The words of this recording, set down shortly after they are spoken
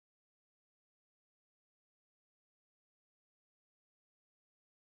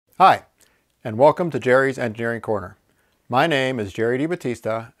Hi, and welcome to Jerry's Engineering Corner. My name is Jerry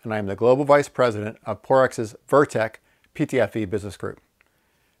DiBattista, and I am the Global Vice President of Porex's Virtek PTFE Business Group.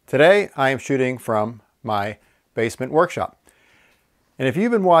 Today, I am shooting from my basement workshop. And if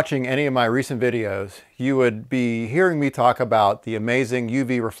you've been watching any of my recent videos, you would be hearing me talk about the amazing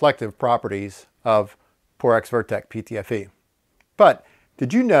UV reflective properties of Porex Virtek PTFE. But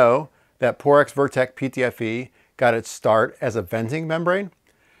did you know that Porex Virtek PTFE got its start as a venting membrane?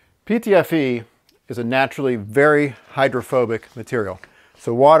 PTFE is a naturally very hydrophobic material.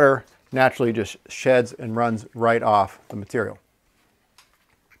 So water naturally just sheds and runs right off the material.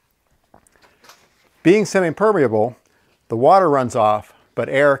 Being semi-permeable, the water runs off, but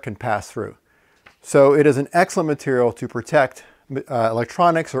air can pass through. So it is an excellent material to protect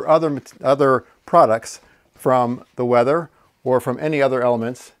electronics or other products from the weather or from any other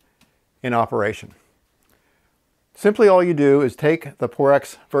elements in operation. Simply all you do is take the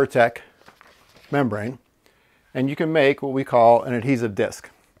Porex Virtek membrane and you can make what we call an adhesive disc.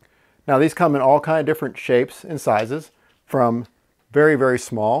 Now these come in all kinds of different shapes and sizes, from very, very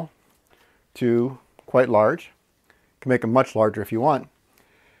small to quite large. You can make them much larger if you want.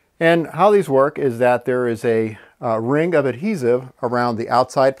 And how these work is that there is a ring of adhesive around the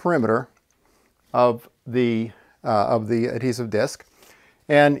outside perimeter of the adhesive disc.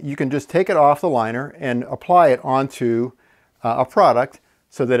 And you can just take it off the liner and apply it onto a product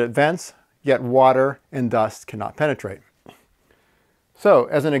so that it vents, yet water and dust cannot penetrate. So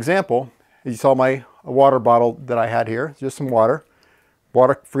as an example, you saw my water bottle that I had here, just some water.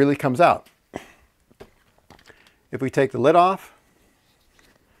 Water freely comes out. If we take the lid off,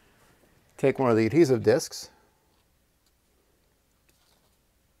 take one of the adhesive discs,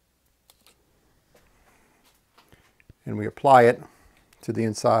 and we apply it to the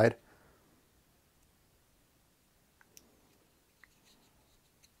inside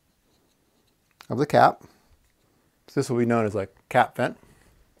of the cap. So this will be known as a cap vent.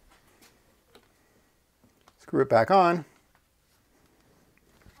 Screw it back on.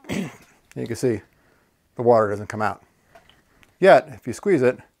 And you can see the water doesn't come out. Yet, if you squeeze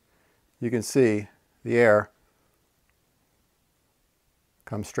it, you can see the air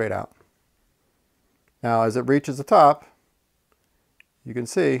comes straight out. Now, as it reaches the top, you can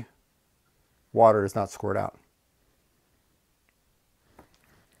see water does not squirt out.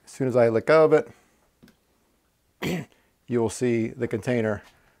 As soon as I let go of it, you will see the container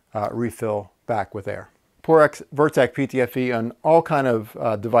refill back with air. Porex Virtek PTFE on all kind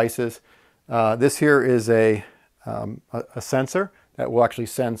of devices. This here is a sensor that will actually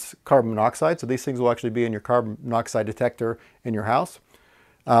sense carbon monoxide. So these things will actually be in your carbon monoxide detector in your house.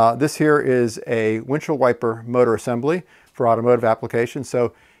 This here is a windshield wiper motor assembly for automotive applications.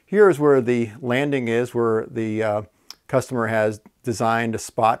 So here is where the landing is, where the customer has designed a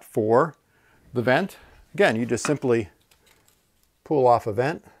spot for the vent. Again, you just simply pull off a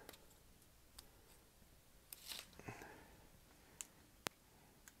vent.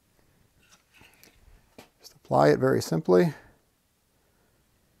 Just apply it very simply.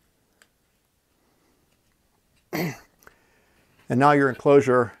 And now your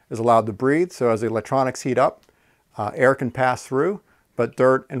enclosure is allowed to breathe. So as the electronics heat up, air can pass through, but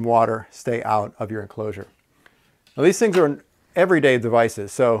dirt and water stay out of your enclosure. Now these things are everyday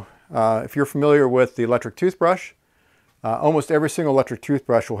devices. So if you're familiar with the electric toothbrush, almost every single electric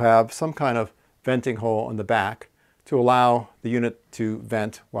toothbrush will have some kind of venting hole in the back to allow the unit to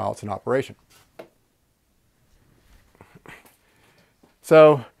vent while it's in operation.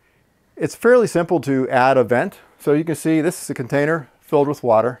 So it's fairly simple to add a vent. So you can see this is a container filled with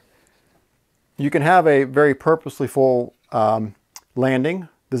water. You can have a very purposely full landing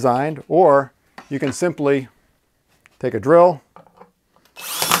designed, or you can simply take a drill,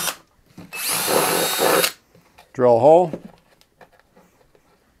 drill a hole,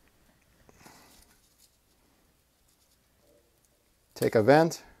 take a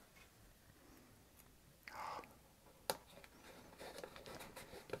vent,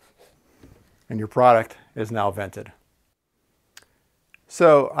 and your product is now vented.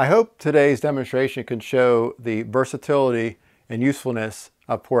 So I hope today's demonstration can show the versatility and usefulness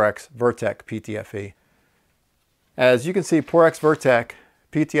of Porex Virtek PTFE. As you can see, Porex Virtek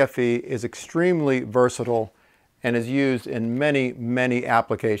PTFE is extremely versatile and is used in many, many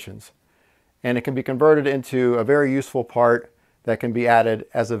applications. And it can be converted into a very useful part that can be added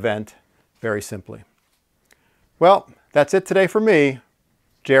as a vent very simply. Well, that's it today for me,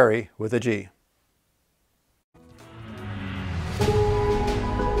 Jerry with a G.